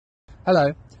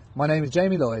Hello, my name is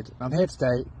Jamie Lloyd and I'm here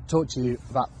today to talk to you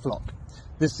about Flok.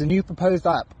 This is a new proposed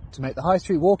app to make the high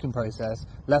street walking process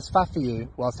less faff for you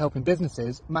whilst helping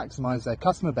businesses maximise their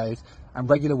customer base and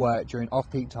regular work during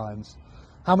off-peak times.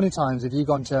 How many times have you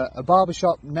gone to a barber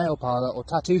shop, nail parlour or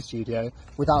tattoo studio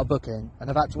without a booking and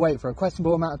have had to wait for a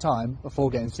questionable amount of time before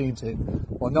getting seen to?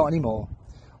 Well, not anymore.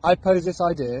 I pose this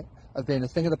idea of being a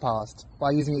thing of the past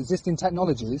by using existing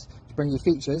technologies to bring you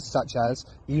features such as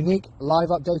a unique live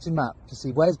updated map to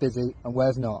see where's busy and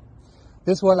where's not.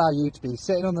 This will allow you to be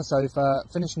sitting on the sofa,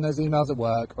 finishing those emails at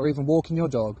work or even walking your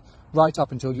dog right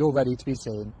up until you're ready to be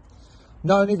seen.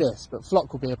 Not only this, but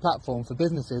Flok will be a platform for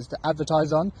businesses to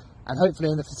advertise on and hopefully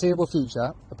in the foreseeable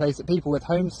future a place that people with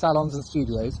homes, salons and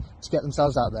studios to get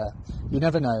themselves out there. You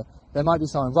never know, there might be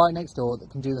someone right next door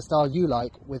that can do the style you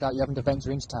like without you having to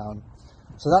venture into town.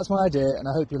 So that's my idea and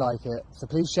I hope you like it, so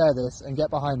please share this and get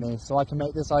behind me so I can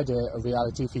make this idea a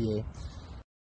reality for you.